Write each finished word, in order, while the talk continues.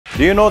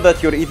Do you know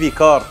that your EV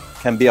car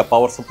can be a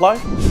power supply?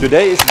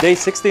 Today is day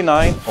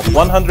 69 of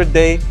 100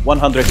 day,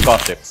 100 car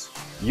tips.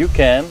 You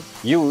can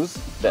use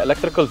the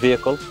electrical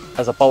vehicle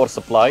as a power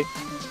supply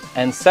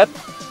and set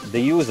the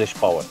usage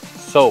power.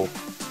 So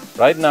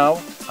right now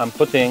I'm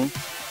putting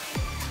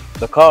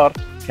the car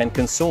can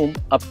consume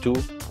up to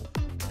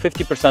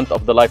 50%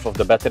 of the life of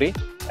the battery,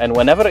 and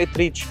whenever it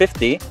reaches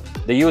 50,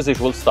 the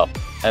usage will stop.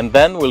 And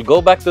then we'll go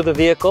back to the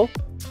vehicle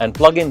and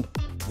plug in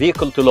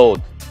vehicle to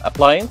load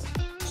appliance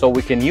so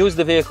we can use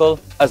the vehicle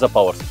as a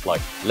power supply.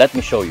 Let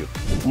me show you.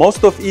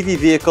 Most of EV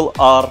vehicles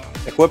are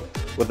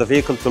equipped with the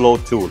vehicle to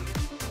load tool,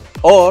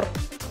 or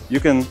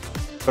you can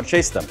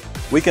purchase them.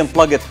 We can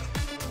plug it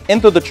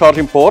into the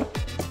charging port,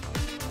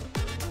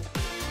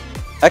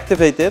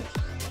 activate it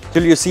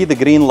till you see the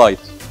green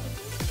light.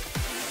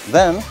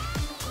 Then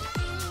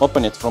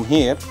open it from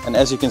here, and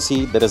as you can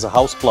see, there is a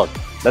house plug.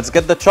 Let's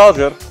get the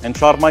charger and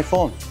charge my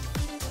phone.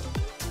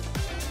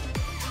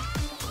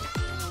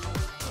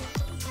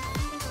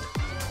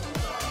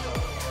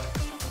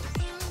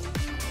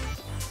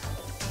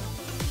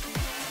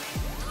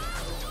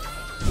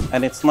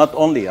 And it's not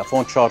only a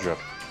phone charger.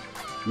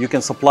 You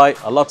can supply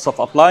a lots of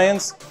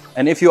appliances,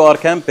 and if you are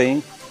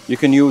camping, you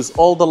can use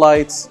all the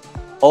lights,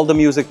 all the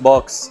music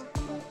box,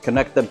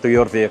 connect them to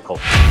your vehicle.